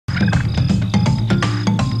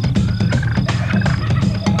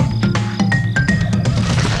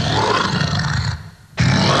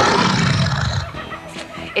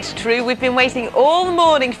true. We've been waiting all the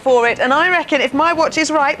morning for it, and I reckon if my watch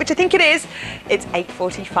is right, which I think it is, it's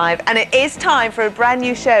 8:45, and it is time for a brand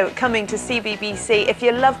new show coming to CBBC. If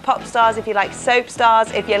you love pop stars, if you like soap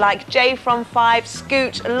stars, if you like Jay from 5,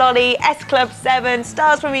 Scooch, Lolly, S Club 7,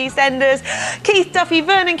 stars from EastEnders, Keith Duffy,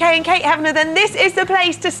 Vernon Kay and Kate Heavener, then this is the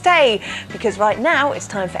place to stay, because right now it's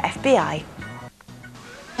time for FBI.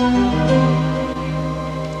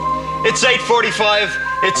 It's 8:45,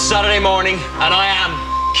 it's Saturday morning, and I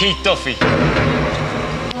am Keith Duffy.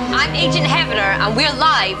 I'm Agent Heavener, and we're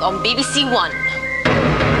live on BBC One.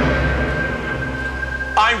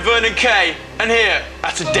 I'm Vernon Kay, and here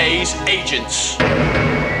are today's agents.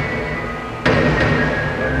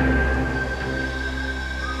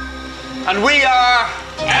 And we are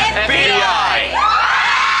FBI!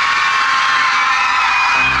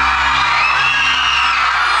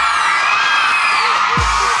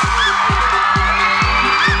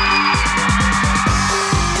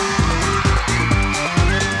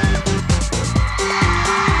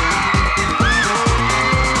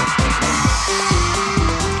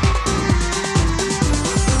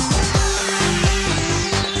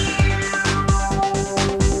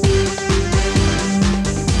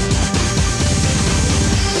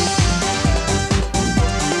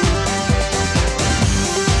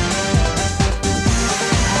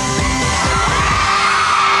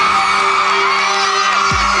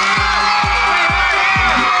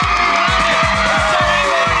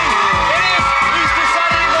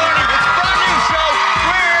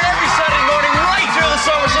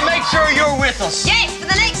 Yes, for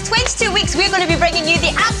the next 22 weeks we're going to be bringing you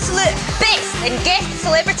the absolute best in guest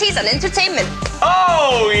celebrities and entertainment.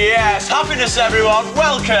 Oh yes, happiness everyone,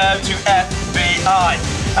 welcome to FBI.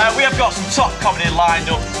 We have got some top comedy lined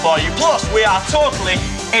up for you, plus we are totally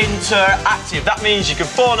interactive. That means you can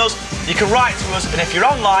phone us, you can write to us, and if you're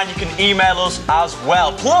online you can email us as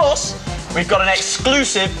well. Plus, we've got an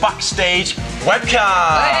exclusive backstage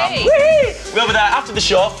webcam. Hey. We'll be there after the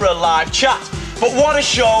show for a live chat. But what a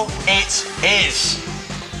show it is!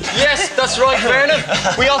 Yes, that's right, Vernon.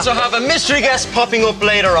 We also have a mystery guest popping up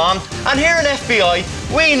later on. And here in FBI,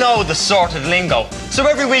 we know the sorted lingo. So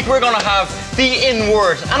every week we're going to have the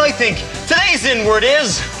in-word. And I think today's in-word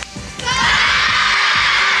is...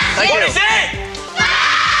 What is it?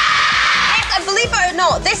 Yes, and believe it or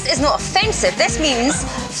not, this is not offensive. This means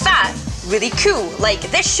fat. Really cool. Like,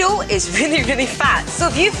 this show is really, really fat. So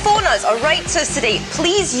if you phone us or write to us today,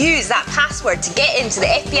 please use that password to get into the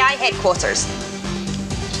FBI headquarters.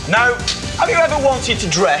 Now, have you ever wanted to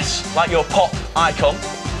dress like your pop icon?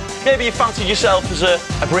 Maybe you fancied yourself as a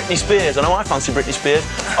Britney Spears. I know I fancy Britney Spears.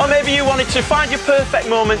 Or maybe you wanted to find your perfect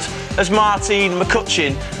moment as Martine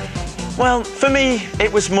McCutcheon. Well, for me,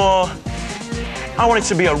 it was more... I wanted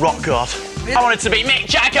to be a rock god. Really? I wanted to be Mick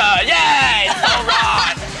Jagger. Yay! All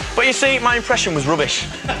right! But you see, my impression was rubbish.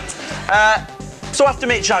 So after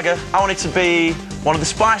Mick Jagger, I wanted to be one of the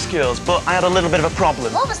Spice Girls, but I had a little bit of a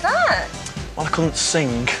problem. What was that? Well, I couldn't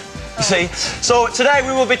sing, you see. So today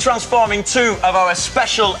we will be transforming 2 of our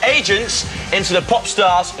special agents into the pop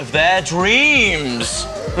stars of their dreams.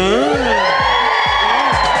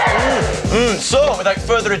 So, without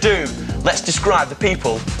further ado, let's describe the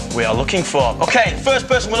people we are looking for. OK, the first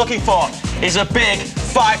person we're looking for is a big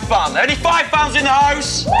 5 fan. Any 5 fans in the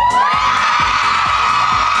house?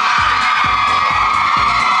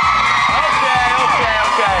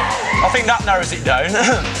 Okay. I think that narrows it down.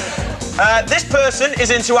 This person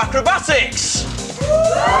is into acrobatics.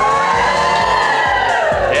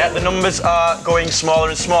 Yeah, the numbers are going smaller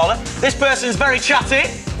and smaller. This person's very chatty.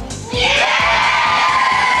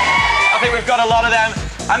 I think we've got a lot of them.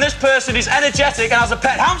 And this person is energetic and has a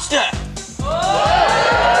pet hamster.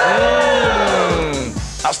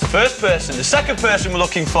 That's the first person. The second person we're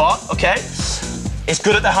looking for, OK, is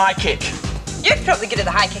good at the high kick. You're probably good at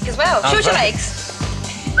the high kick as well. Show us your legs.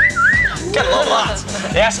 Get a lot of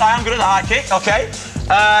that. Yes, I am good at the high kick, OK.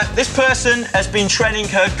 This person has been training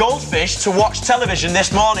her goldfish to watch television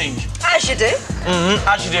this morning. As you do.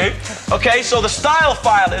 As you do. OK, so the style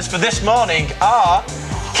filers for this morning are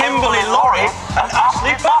Kimberly Laurie and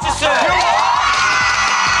Ashley Patterson.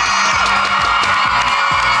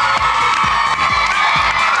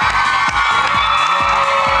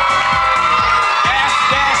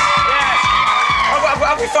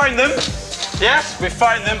 Have we found them? Yes, we've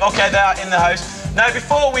found them. OK, they are in the house. Now,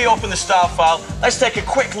 before we open the style file, let's take a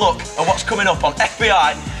quick look at what's coming up on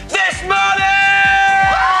FBI this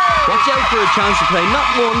morning! Watch out for a chance to play not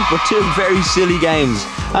one, but two very silly games.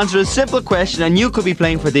 Answer a simple question and you could be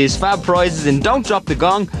playing for these fab prizes in Don't Drop the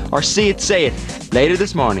Gong or See It, Say It, later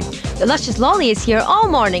this morning. The luscious Lolly is here all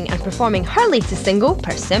morning and performing her latest single,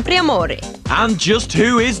 Per Sempre Amore. And just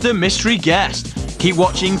who is the mystery guest? Keep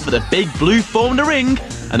watching for the big blue foam in the ring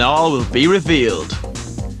and all will be revealed.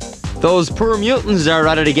 Those poor mutants are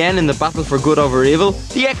at it again in the battle for good over evil.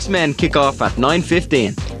 The X-Men kick off at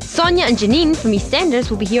 9:15. Sonia and Janine from EastEnders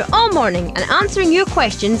will be here all morning and answering your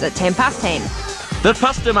questions at 10:10. The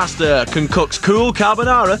Pasta Master concocts cool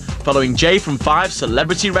carbonara following Jay from 5's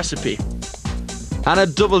celebrity recipe. And a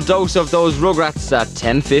double dose of those Rugrats at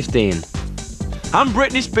 10:15. And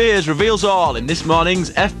Britney Spears reveals all in this morning's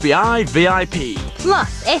FBI VIP.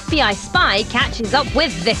 Plus, FBI Spy catches up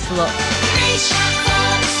with this look.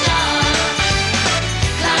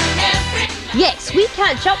 Yes, we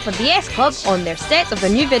catch up with the S Club on their set of a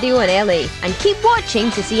new video in LA and keep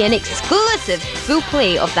watching to see an exclusive full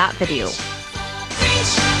play of that video.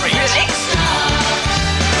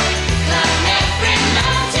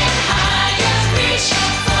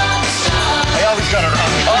 I always got it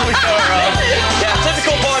wrong. Always got it wrong. Yeah,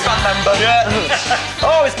 typical boy band member. Yeah.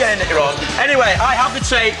 Always getting it wrong. Anyway, I have the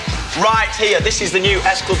tape right here. This is the new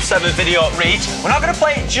S Club 7 video read. We're not going to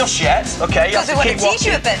play it just yet, okay? Because we want to teach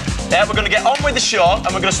you a bit. Yeah, we're going to get on with the show and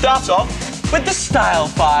we're going to start off with the style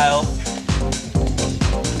file.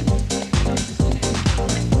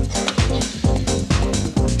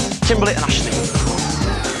 Kimberly and Ashley.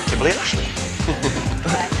 Kimberly and Ashley.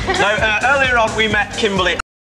 Now, earlier on we met Kimberly